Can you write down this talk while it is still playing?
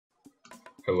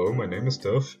Hello, my name is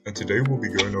Duff, and today we'll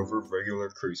be going over regular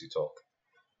Crazy Talk.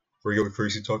 Regular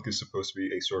Crazy Talk is supposed to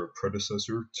be a sort of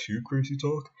predecessor to Crazy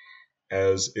Talk,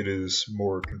 as it is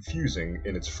more confusing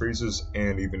in its phrases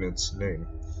and even its name.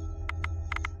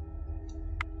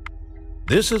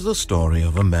 This is the story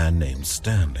of a man named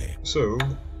Stanley. So,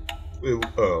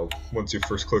 once you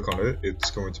first click on it,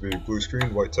 it's going to be blue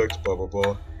screen, white text, blah blah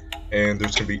blah, and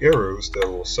there's going to be arrows that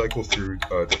will cycle through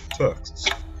different texts.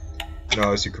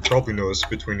 Now, as you could probably notice,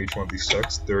 between each one of these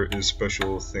texts, there is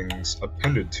special things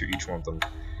appended to each one of them.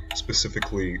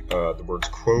 Specifically, the words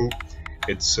quote,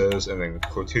 it says, and then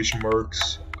quotation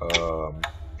marks,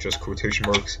 just quotation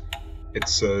marks, it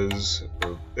says,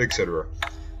 etc.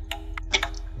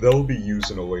 They'll be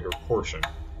used in a later portion.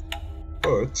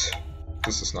 But,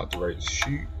 this is not the right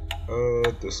sheet.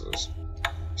 This is.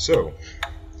 So,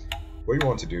 what you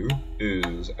want to do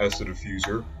is, as the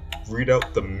diffuser, read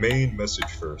out the main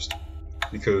message first.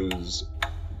 Because,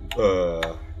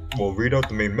 read out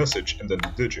the main message and then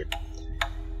the digit.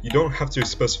 You don't have to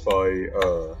specify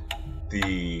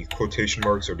the quotation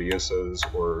marks or the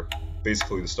SSs or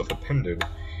basically the stuff appended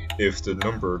if the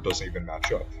number doesn't even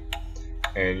match up.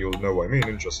 And you'll know what I mean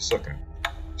in just a second.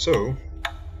 So,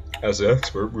 as an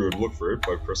expert, we would look for it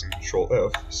by pressing Ctrl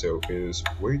F, so it is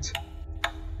wait,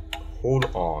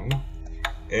 hold on,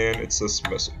 and it's this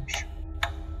message.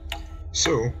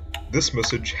 So, this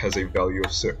message has a value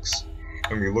of 6,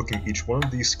 and we look in each one of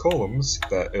these columns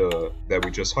that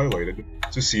we just highlighted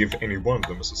to see if any one of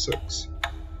them is a 6.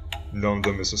 None of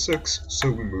them is a 6,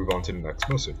 so we move on to the next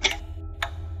message.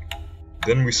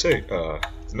 Then we say, the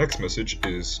next message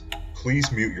is,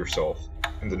 please mute yourself,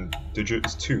 and the digit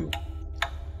is 2.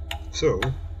 So,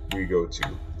 we go to,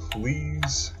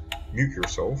 please mute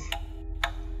yourself.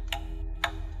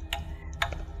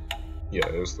 Yeah,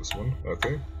 it is this one,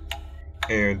 okay.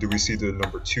 And do we see the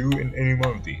number 2 in any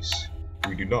one of these?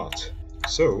 We do not.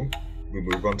 So, we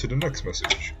move on to the next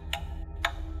message.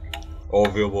 All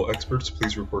available experts,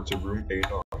 please report to room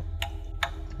A9.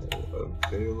 All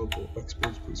available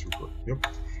experts, please report. Yep.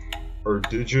 Our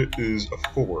digit is a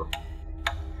 4.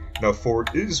 Now 4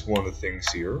 is one of the things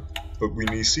here, but we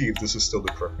need to see if this is still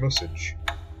the correct message.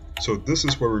 So this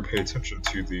is where we pay attention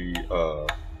to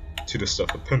the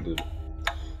stuff appended.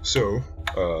 So,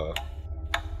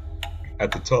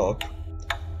 at the top,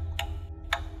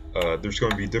 there's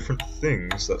going to be different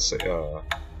things that say,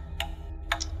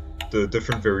 the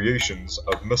different variations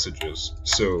of messages.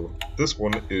 So, this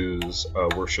one is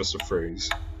where it's just a phrase.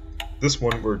 This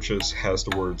one where it just has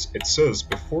the words it says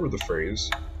before the phrase.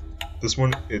 This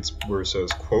one, it's where it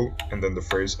says quote, and then the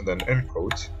phrase, and then end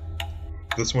quote.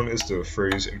 This one is the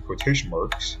phrase in quotation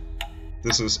marks.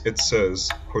 This is it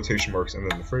says quotation marks and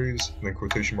then the phrase, and then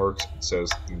quotation marks, it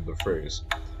says, and the phrase.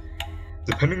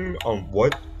 Depending on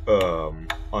what,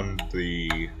 on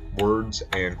the words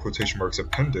and quotation marks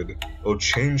appended, it'll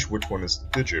change which one is the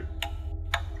digit.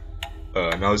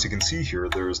 Now as you can see here,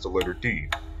 there is the letter D.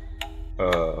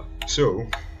 So,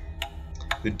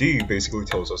 the D basically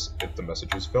tells us if the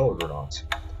message is valid or not.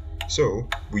 So,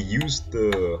 we use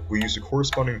the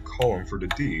corresponding column for the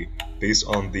D based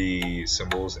on the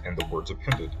symbols and the words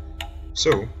appended.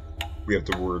 So, we have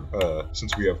the word,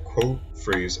 since we have quote,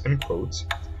 phrase, end quote,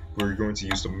 we're going to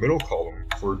use the middle column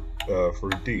for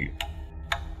D.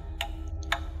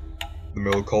 The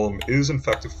middle column is in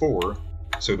fact a 4,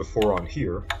 so the 4 on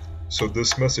here, so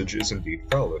this message is indeed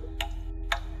valid.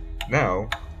 Now,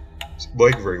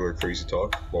 like regular Crazy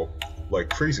Talk, like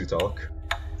Crazy Talk,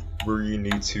 we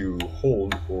need to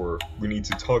hold or we need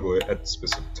to toggle it at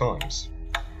specific times.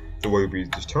 The way we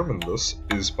determine this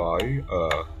is by,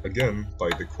 again, by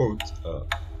the quote,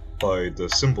 by the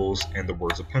symbols and the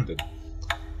words appended.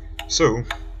 So,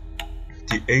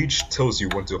 the H tells you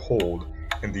when to hold,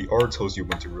 and the R tells you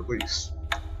when to release.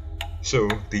 So,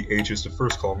 the H is the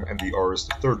first column, and the R is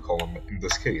the third column in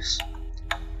this case.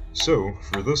 So,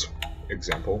 for this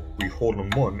example, we hold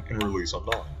on 1 and release on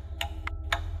 9.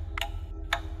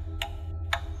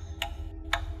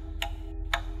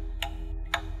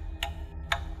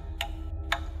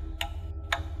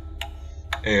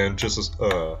 And just as,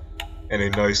 and a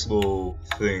nice little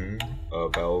thing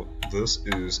about this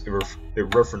is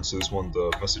it references one of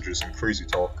the messages in Crazy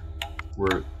Talk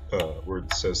where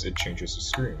it says it changes the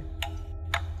screen.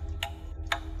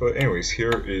 But anyways,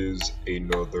 here is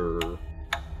another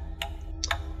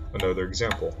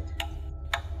example.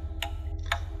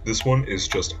 This one is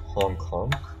just honk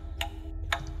honk.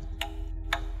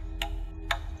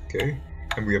 Okay,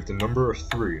 and we have the number of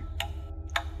 3.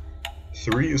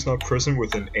 3 is not present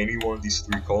within any one of these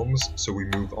 3 columns, so we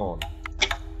move on.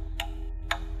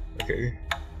 Okay,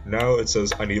 now it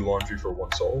says I need laundry for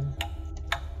 1 solve.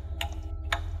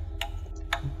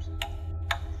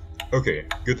 Okay,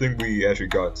 good thing we actually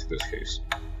got to this case.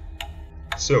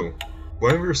 So,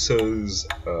 whenever it says,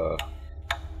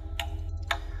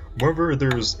 whenever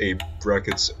there's a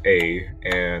brackets A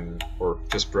or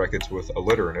just brackets with a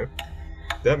letter in it,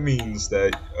 that means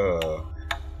that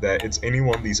that it's any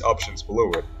one of these options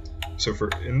below it. So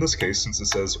in this case, since it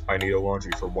says I need a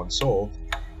laundry for 1 solved,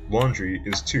 laundry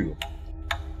is 2.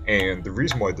 And the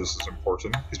reason why this is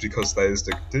important is because that is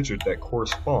the digit that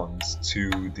corresponds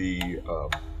to the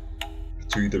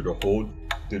to either the hold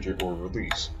digit or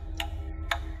release.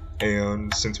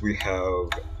 And since we have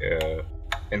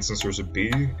and since there's a B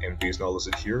and B is not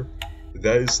listed here,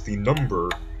 that is the number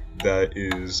that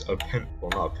is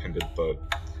not appended, but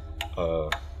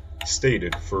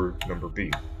stated for number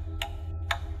B.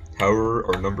 However,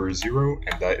 our number is 0,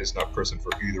 and that is not present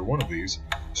for either one of these,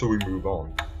 so we move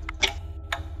on.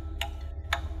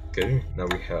 Okay, now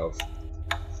we have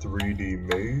 3D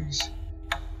maze,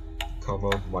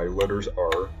 comma, my letters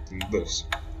are this.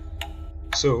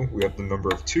 So, we have the number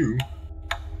of 2,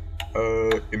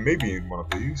 it may be in one of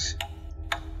these.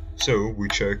 So, we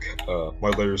check, my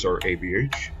letters are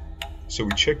ABH, so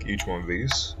we check each one of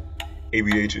these.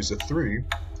 ABH is a 3,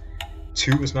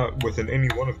 2 is not within any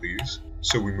one of these,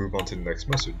 so we move on to the next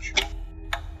message. It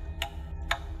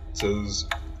says,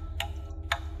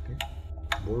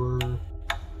 were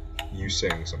you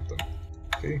saying something?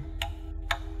 Okay.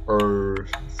 Our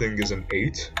thing is an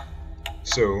 8,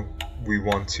 so we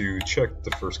want to check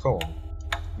the first column.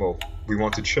 Well, we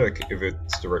want to check if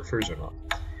it's the right phrase or not.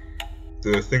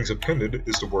 The things appended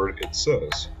is the word it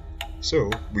says.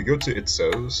 So we go to it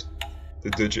says,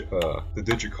 the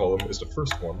digit column is the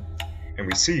first one, and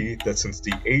we see that since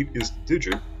the 8 is the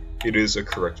digit, it is a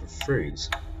corrective phrase.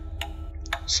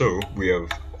 So we have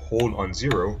hold on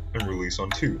 0 and release on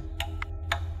 2.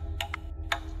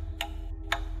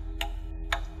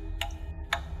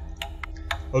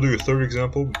 I'll do a third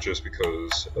example just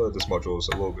because this module is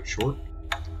a little bit short.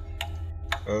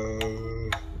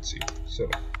 Let's see, so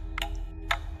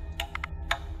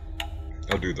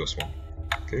I'll do this one.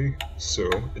 Okay, so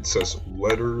it says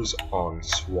letters on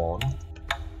swan.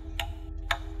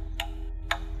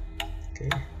 Okay.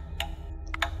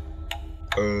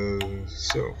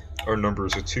 So our number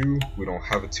is a 2. We don't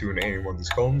have a 2 in any one of these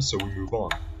columns, so we move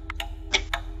on.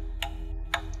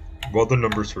 What are the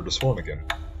numbers for the swan again?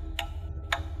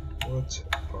 What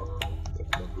are the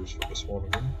numbers for the swan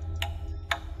again?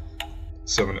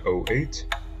 708.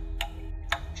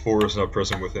 4 is not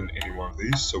present within any one of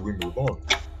these, so we move on.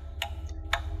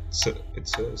 So it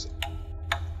says,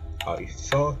 I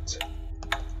thought.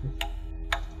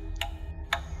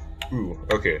 Ooh,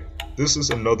 okay. This is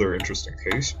another interesting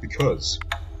case because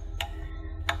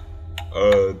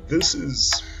this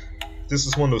is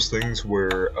one of those things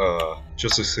where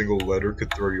just a single letter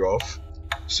could throw you off.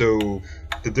 So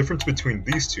the difference between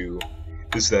these two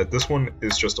is that this one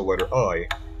is just a letter I,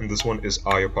 and this one is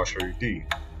I apostrophe D,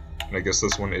 and I guess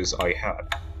this one is I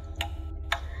had.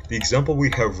 The example we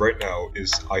have right now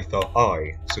is I thought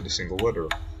I, so the single letter.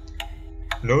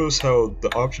 Notice how the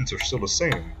options are still the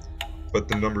same, but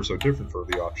the numbers are different for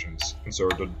the options, and so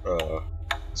the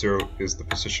 0 is the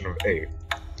position of A.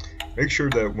 Make sure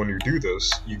that when you do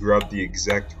this, you grab the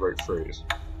exact right phrase.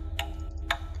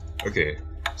 Okay,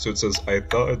 so it says, I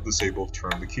thought I'd disabled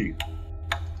turn the key.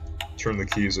 Turn the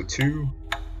key is a 2,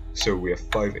 so we have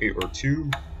 5, 8, or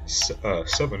 2.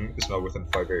 7 is not within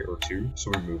 5, 8, or 2,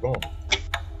 so we move on.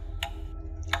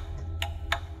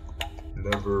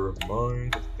 Never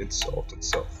mind, it solved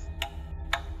itself.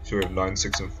 So we have 9,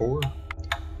 6, and 4.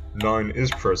 9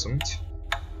 is present.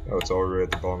 Now it's already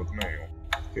at the bottom of the manual.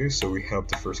 Okay, so we have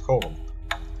the first column.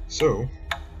 So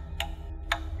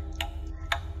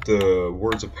the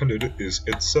words appended is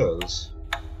it says.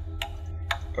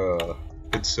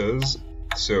 It says,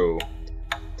 so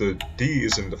the D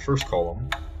is in the first column,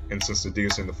 and since the D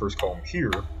is in the first column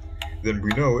here, then we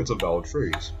know it's a valid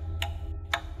phrase.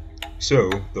 So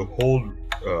the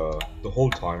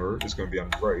hold timer is going to be on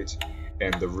the right,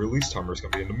 and the release timer is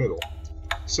going to be in the middle.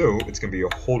 So it's going to be a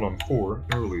hold on 4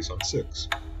 and release on 6.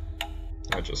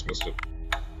 I just missed it.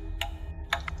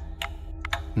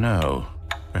 No,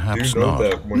 perhaps do you know not.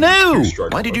 That when No! you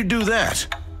strike Why did you do that?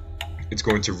 It's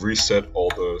going to reset all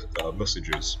the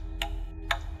messages.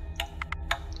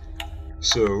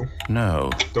 So No,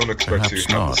 don't expect to perhaps have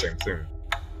not. the same thing.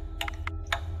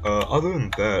 Other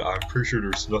than that, I'm pretty sure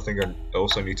there's nothing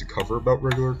else I need to cover about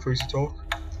regular Crazy Talk.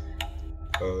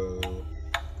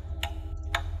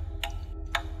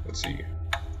 Let's see.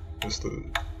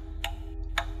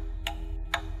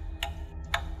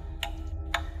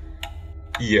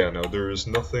 Yeah, no, there is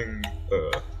nothing.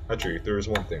 Actually, there is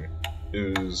one thing.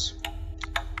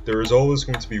 there is always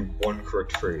going to be one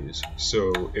correct phrase,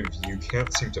 so if you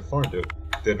can't seem to find it,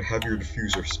 then have your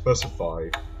diffuser specify,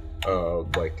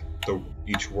 like,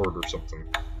 each word or something.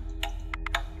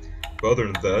 But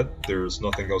other than that, there's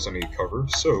nothing else I need to cover,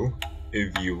 so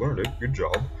if you learned it, good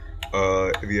job.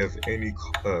 If you have any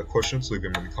questions, leave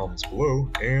them in the comments below,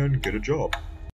 and get a job.